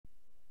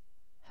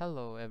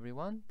Hello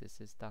everyone,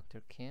 this is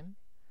Dr. Kim.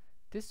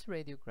 This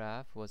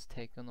radiograph was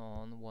taken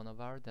on one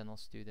of our dental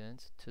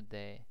students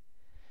today.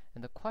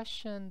 And the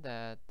question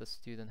that the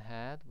student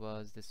had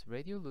was this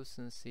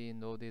radiolucency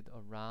noted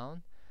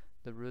around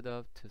the root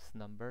of tooth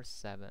number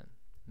 7,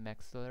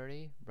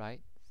 maxillary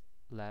right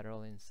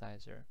lateral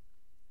incisor.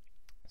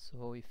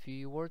 So if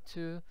you were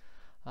to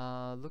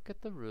look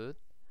at the root,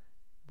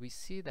 we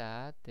see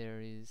that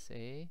there is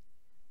a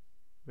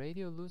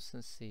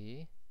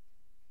radiolucency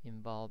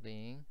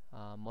involving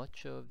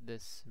much of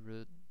this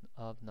root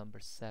of number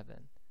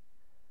 7.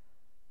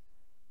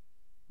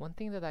 One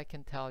thing that I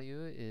can tell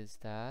you is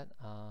that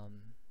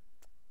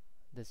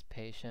this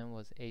patient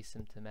was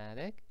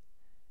asymptomatic,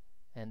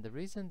 and the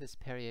reason this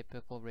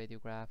periapical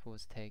radiograph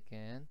was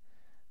taken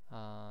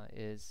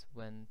is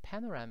when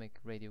panoramic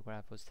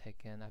radiograph was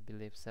taken, I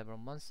believe several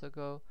months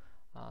ago.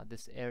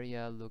 This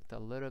area looked a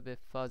little bit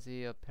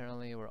fuzzy,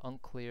 apparently, or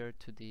unclear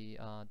to the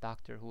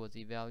doctor who was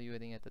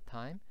evaluating at the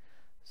time.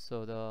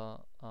 So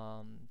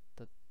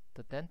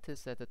the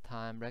dentist at the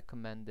time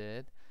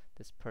recommended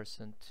this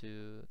person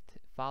to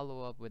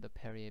follow up with a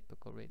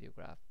periapical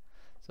radiograph.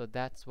 So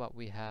that's what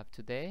we have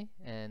today,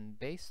 and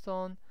based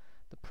on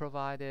the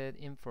provided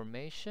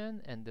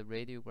information and the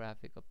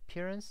radiographic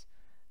appearance,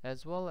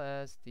 as well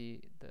as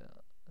the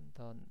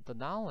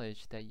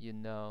knowledge that you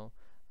know,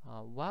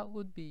 what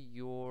would be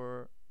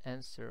your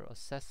answer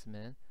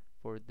assessment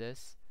for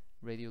this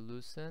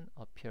radiolucent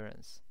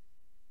appearance?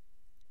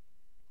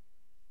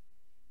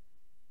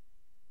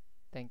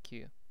 Thank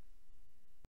you.